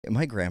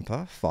my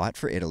grandpa fought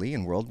for Italy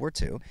in World War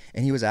II,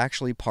 and he was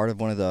actually part of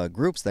one of the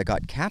groups that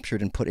got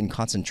captured and put in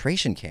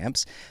concentration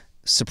camps.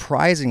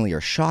 Surprisingly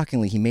or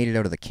shockingly, he made it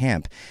out of the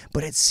camp.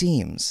 But it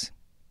seems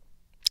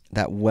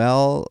that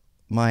while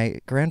my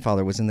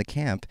grandfather was in the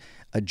camp,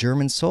 a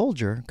German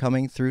soldier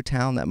coming through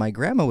town that my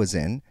grandma was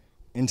in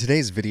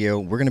today's video,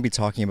 we're going to be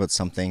talking about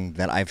something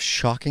that I've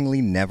shockingly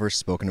never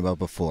spoken about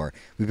before.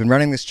 We've been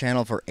running this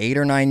channel for 8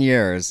 or 9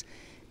 years,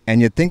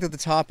 and you'd think that the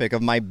topic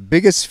of my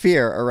biggest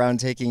fear around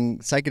taking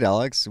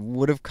psychedelics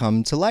would have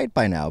come to light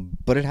by now,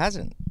 but it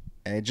hasn't.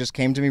 It just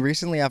came to me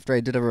recently after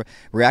I did a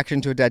reaction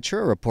to a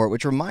Datura report,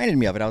 which reminded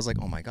me of it. I was like,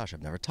 oh my gosh,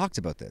 I've never talked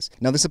about this.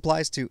 Now, this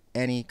applies to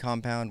any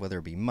compound, whether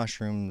it be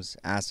mushrooms,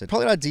 acid,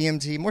 probably not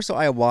DMT, more so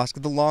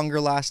ayahuasca, the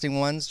longer lasting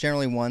ones,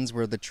 generally ones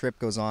where the trip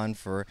goes on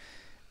for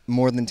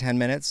more than 10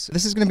 minutes.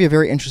 This is going to be a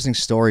very interesting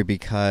story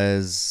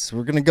because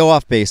we're going to go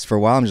off base for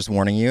a while. I'm just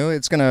warning you. We're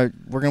going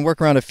to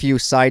work around a few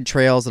side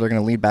trails that are going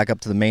to lead back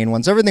up to the main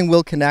ones. Everything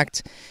will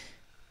connect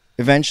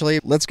eventually.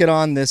 Let's get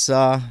on this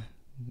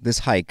this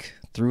hike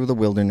through the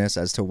wilderness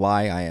as to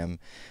why I am,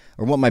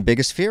 or what my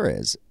biggest fear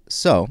is.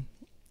 So,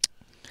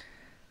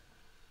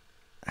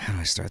 how do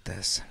I start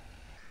this?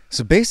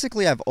 So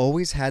basically, I've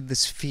always had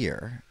this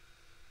fear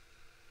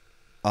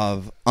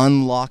of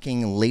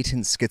unlocking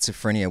latent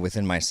schizophrenia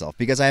within myself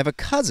because I have a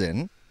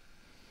cousin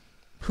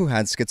who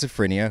had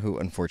schizophrenia who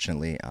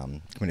unfortunately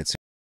committed suicide.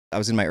 I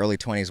was in my early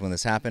 20s when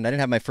this happened. I didn't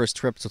have my first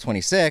trip till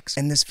 26,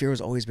 and this fear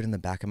has always been in the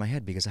back of my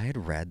head because I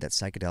had read that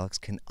psychedelics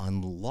can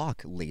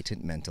unlock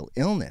latent mental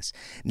illness.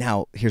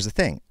 Now, here's the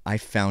thing. I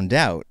found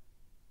out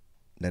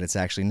that it's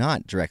actually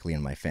not directly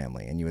in my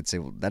family, and you would say,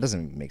 well, that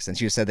doesn't make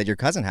sense. You said that your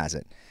cousin has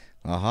it.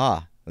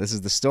 Aha, this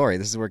is the story.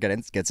 This is where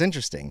it gets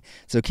interesting.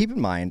 So keep in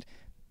mind,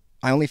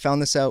 I only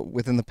found this out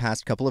within the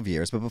past couple of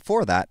years, but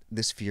before that,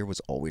 this fear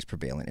was always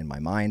prevalent in my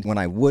mind. When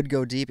I would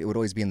go deep, it would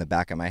always be in the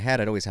back of my head.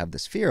 I'd always have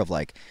this fear of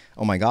like,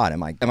 oh my God,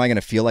 am I going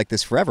to feel like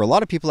this forever? A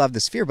lot of people have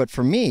this fear, but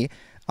for me,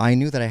 I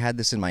knew that I had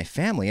this in my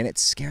family, and it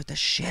scared the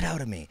shit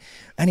out of me.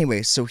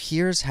 Anyway, so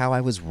here's how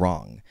I was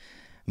wrong.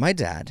 My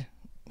dad,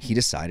 he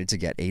decided to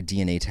get a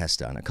DNA test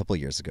done a couple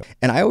of years ago,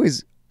 and I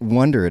always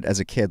wondered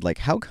as a kid, like,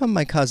 how come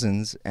my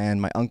cousins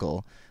and my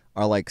uncle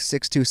are like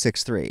 6'2",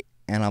 6'3",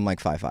 and I'm like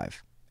 5'5"?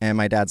 And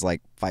my dad's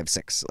like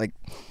 5'6". Like,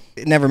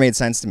 it never made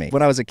sense to me.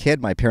 When I was a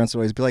kid, my parents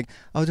would always be like,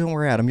 oh, don't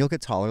worry, Adam, you'll get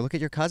taller. Look at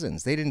your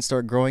cousins. They didn't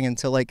start growing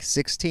until like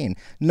 16.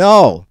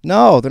 No,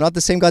 they're not the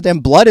same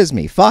goddamn blood as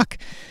me. Fuck.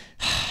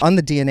 On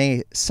the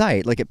DNA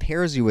site, like, it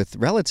pairs you with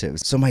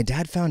relatives. So my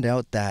dad found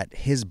out that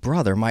his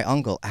brother, my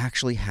uncle,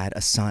 actually had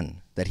a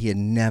son that he had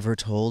never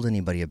told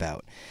anybody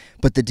about.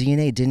 But the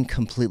DNA didn't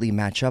completely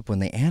match up when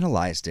they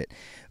analyzed it,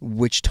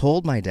 which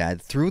told my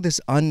dad, through this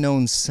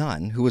unknown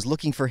son who was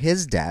looking for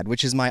his dad,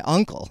 which is my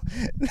uncle,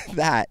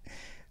 that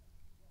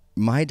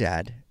my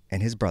dad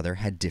and his brother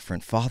had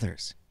different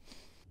fathers.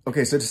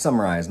 Okay, so to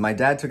summarize, my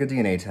dad took a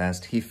DNA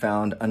test. He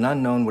found an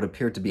unknown what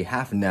appeared to be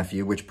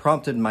half-nephew, which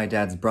prompted my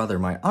dad's brother,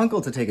 my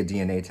uncle, to take a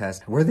DNA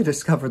test, where they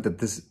discovered that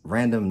this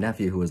random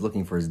nephew who was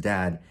looking for his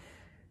dad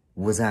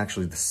was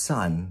actually the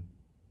son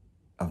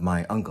of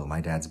my uncle,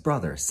 my dad's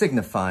brother,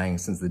 signifying,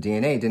 since the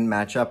DNA didn't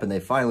match up and they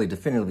finally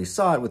definitively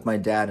saw it with my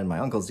dad and my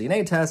uncle's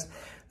DNA test,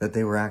 that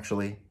they were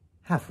actually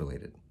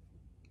half-related.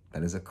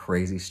 That is a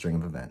crazy string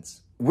of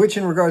events. Which,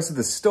 in regards to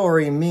the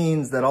story,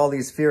 means that all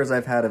these fears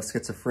I've had of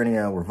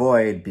schizophrenia were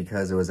void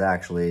because it was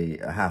actually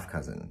a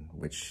half-cousin,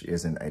 which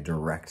isn't a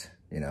direct,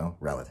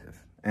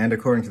 relative. And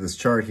according to this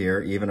chart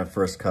here, even a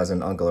first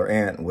cousin, uncle, or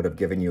aunt would have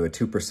given you a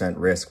 2%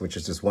 risk, which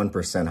is just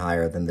 1%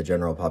 higher than the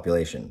general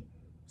population.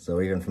 So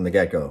even from the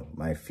get-go,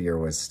 my fear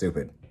was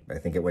stupid. I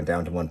think it went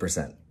down to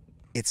 1%.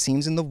 It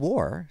seems in the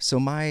war, so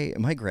my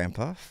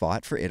grandpa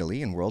fought for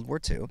Italy in World War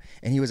II,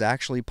 and he was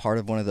actually part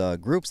of one of the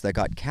groups that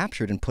got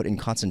captured and put in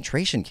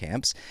concentration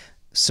camps.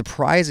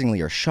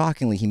 Surprisingly or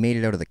shockingly, he made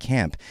it out of the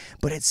camp.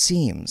 But it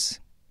seems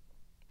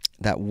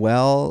that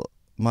while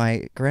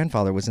my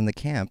grandfather was in the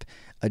camp,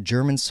 a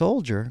German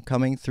soldier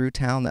coming through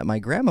town that my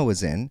grandma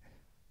was in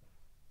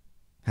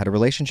had a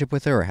relationship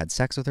with her or had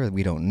sex with her.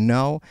 We don't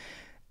know.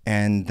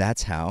 And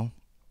that's how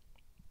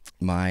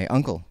my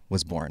uncle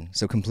was born.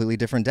 So completely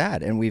different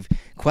dad. And we've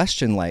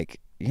questioned, like,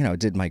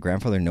 did my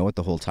grandfather know it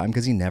the whole time?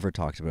 Because he never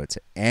talked about it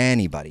to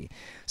anybody.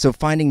 So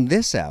finding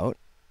this out,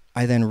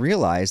 I then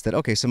realized that,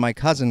 okay, so my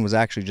cousin was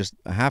actually just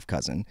a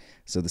half-cousin.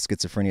 So the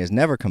schizophrenia has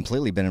never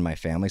completely been in my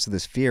family. So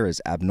this fear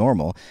is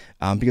abnormal.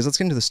 Because let's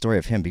get into the story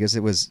of him, because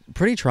it was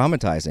pretty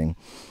traumatizing.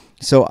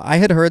 So I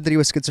had heard that he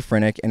was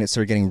schizophrenic, and it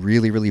started getting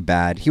really, really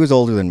bad. He was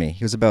older than me.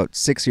 He was about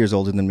 6 years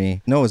older than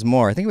me. No, it was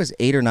more. I think he was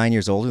 8 or 9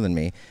 years older than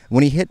me.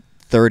 When he hit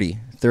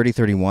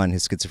 31,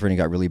 his schizophrenia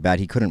got really bad.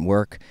 He couldn't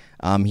work.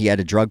 He had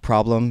a drug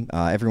problem.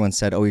 Everyone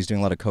said, oh, he's doing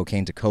a lot of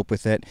cocaine to cope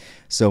with it.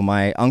 So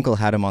my uncle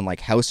had him on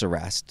like house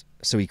arrest,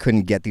 so he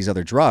couldn't get these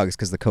other drugs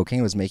because the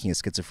cocaine was making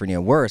his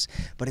schizophrenia worse.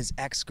 But his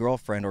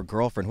ex-girlfriend or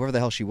girlfriend, whoever the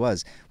hell she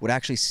was, would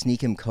actually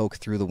sneak him coke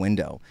through the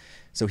window.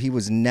 So he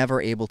was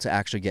never able to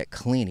actually get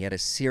clean. He had a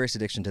serious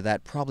addiction to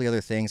that, probably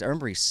other things. I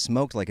remember he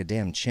smoked like a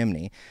damn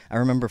chimney. I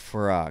remember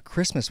for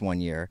Christmas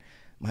one year,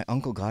 my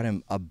uncle got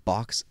him a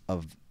box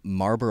of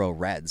Marlboro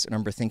Reds. And I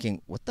remember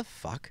thinking, what the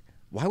fuck?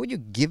 Why would you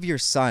give your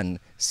son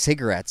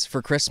cigarettes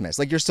for Christmas?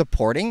 Like, you're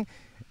supporting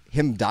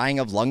him dying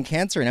of lung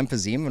cancer and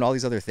emphysema and all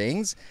these other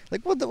things?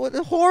 Like, what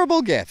a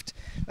horrible gift.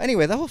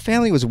 Anyway, the whole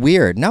family was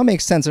weird. Now it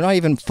makes sense. They're not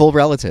even full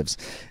relatives.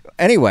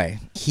 Anyway,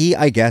 he,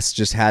 I guess,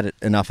 just had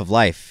enough of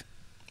life.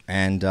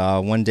 And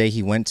one day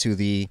he went to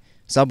the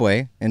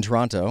subway in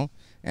Toronto,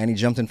 and he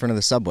jumped in front of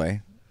the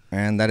subway,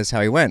 and that is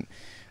how he went.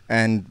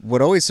 And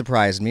what always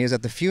surprised me is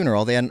at the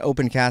funeral, they had an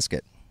open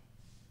casket.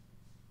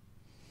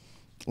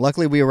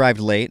 Luckily, we arrived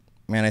late,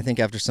 and I think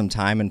after some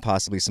time and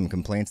possibly some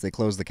complaints, they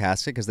closed the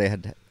casket because they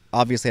had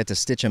obviously had to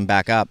stitch him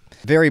back up.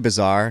 Very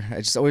bizarre.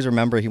 I just always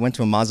remember he went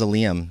to a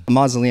mausoleum. A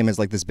mausoleum is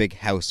like this big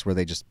house where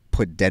they just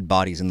put dead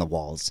bodies in the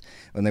walls.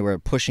 When they were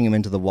pushing him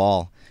into the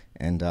wall,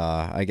 and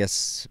I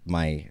guess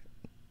my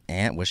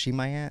aunt, was she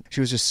my aunt?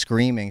 She was just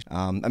screaming.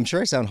 I'm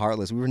sure I sound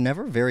heartless. We were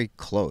never very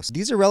close.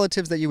 These are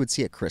relatives that you would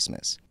see at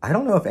Christmas. I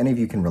don't know if any of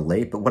you can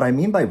relate, but what I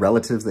mean by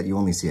relatives that you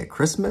only see at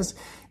Christmas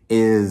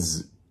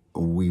is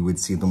we would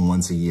see them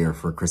once a year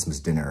for a Christmas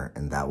dinner,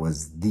 and that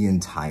was the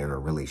entire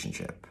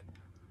relationship.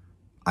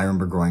 I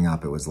remember growing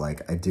up, it was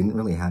like I didn't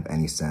really have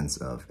any sense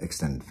of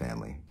extended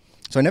family.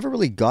 So I never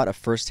really got a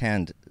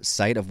firsthand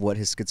sight of what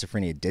his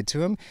schizophrenia did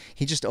to him.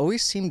 He just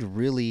always seemed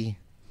really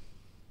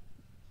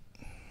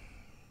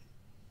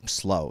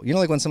slow. You know,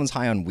 like when someone's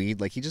high on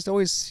weed, like he just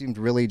always seemed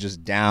really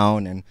just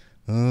down and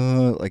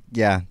like,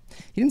 yeah,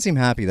 he didn't seem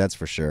happy, that's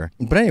for sure.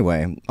 But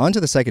anyway, on to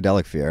the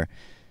psychedelic fear.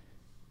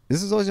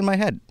 This is always in my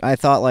head. I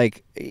thought,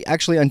 like,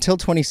 actually until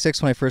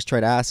 26 when I first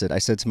tried acid, I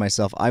said to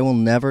myself, I will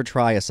never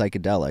try a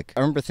psychedelic.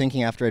 I remember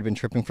thinking after I'd been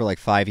tripping for like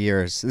 5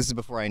 years, this is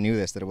before I knew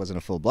this, that it wasn't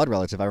a full blood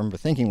relative, I remember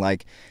thinking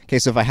like, okay,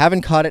 so if I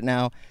haven't caught it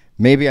now,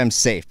 maybe I'm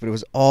safe. But it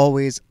was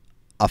always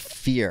a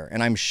fear.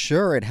 And I'm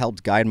sure it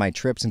helped guide my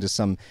trips into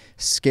some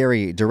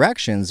scary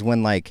directions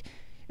when, like,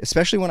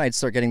 especially when I'd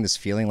start getting this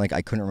feeling like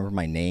I couldn't remember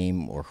my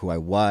name or who I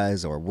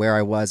was or where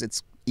I was.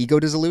 It's ego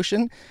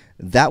dissolution.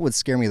 That would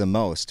scare me the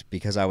most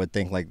because I would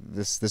think like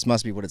this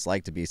must be what it's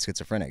like to be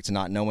schizophrenic, to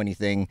not know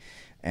anything.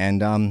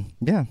 And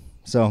yeah,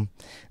 so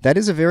that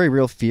is a very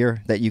real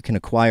fear that you can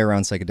acquire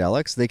around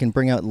psychedelics. They can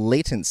bring out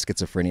latent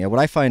schizophrenia. What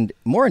I find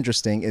more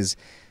interesting is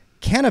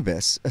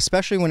cannabis,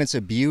 especially when it's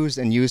abused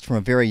and used from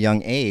a very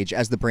young age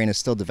as the brain is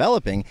still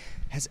developing,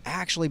 has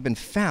actually been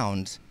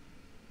found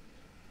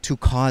to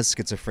cause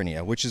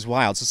schizophrenia, which is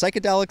wild. So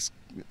psychedelics,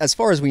 as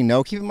far as we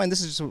know, keep in mind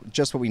this is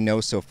just what we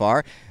know so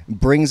far,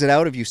 brings it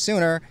out of you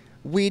sooner.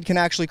 Weed can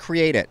actually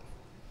create it.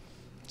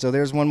 So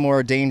there's one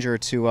more danger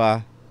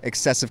to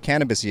excessive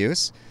cannabis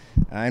use.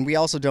 And we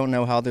also don't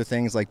know how other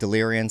things like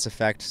deliriums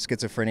affect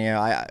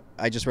schizophrenia.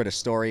 I just read a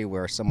story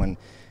where someone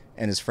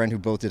and his friend who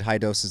both did high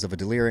doses of a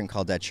delirium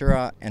called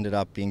Datura ended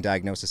up being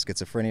diagnosed as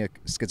schizophrenic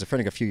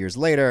a few years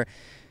later.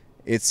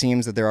 It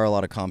seems that there are a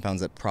lot of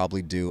compounds that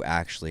probably do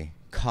actually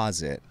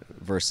cause it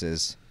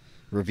versus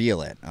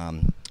reveal it.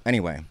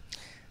 Anyway,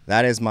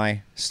 that is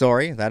my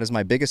story. That is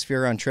my biggest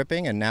fear on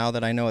tripping. And now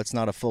that I know it's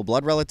not a full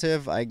blood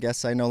relative, I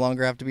guess I no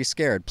longer have to be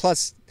scared.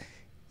 Plus,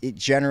 it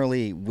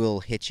generally will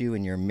hit you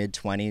in your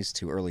mid-20s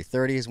to early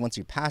 30s. Once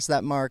you pass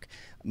that mark,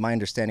 my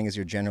understanding is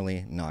you're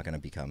generally not going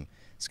to become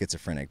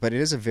schizophrenic. But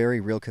it is a very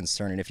real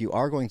concern. And if you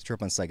are going to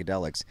trip on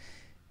psychedelics,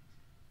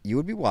 you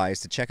would be wise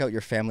to check out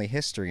your family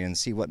history and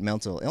see what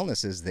mental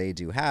illnesses they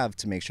do have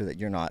to make sure that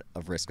you're not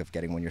at risk of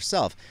getting one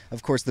yourself.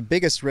 Of course, the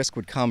biggest risk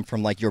would come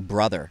from like your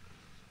brother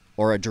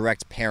or a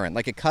direct parent.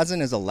 Like a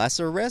cousin is a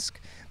lesser risk,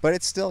 but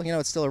it's still, you know,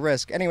 it's still a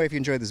risk. Anyway, if you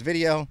enjoyed this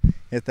video,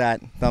 hit that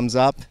thumbs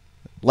up.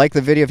 Like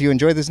the video if you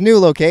enjoyed this new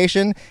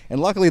location.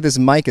 And luckily this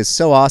mic is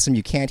so awesome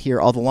you can't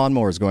hear all the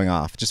lawnmowers going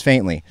off, just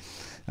faintly.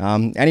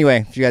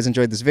 Anyway, if you guys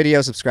enjoyed this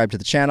video, subscribe to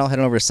the channel, head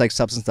on over to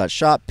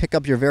psychsubstance.shop, pick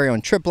up your very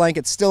own trip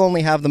blanket, still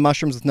only have the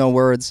mushrooms with no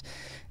words,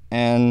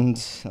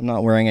 and I'm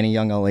not wearing any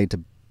Young LA to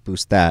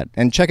boost that.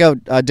 And check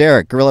out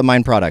Derek, Gorilla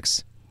Mind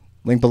Products,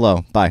 link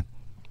below. Bye.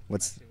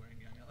 What's...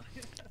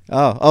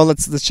 Oh,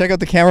 let's check out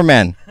the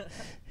cameraman.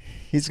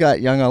 He's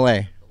got Young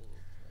LA.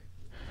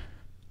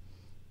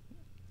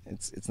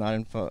 It's not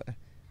info.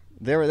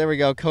 There we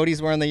go.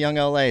 Cody's wearing the Young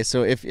LA.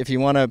 So if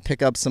you want to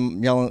pick up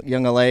some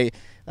Young LA,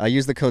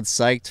 use the code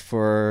PSYCHED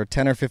for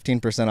 10 or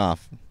 15%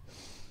 off.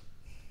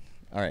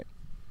 All right.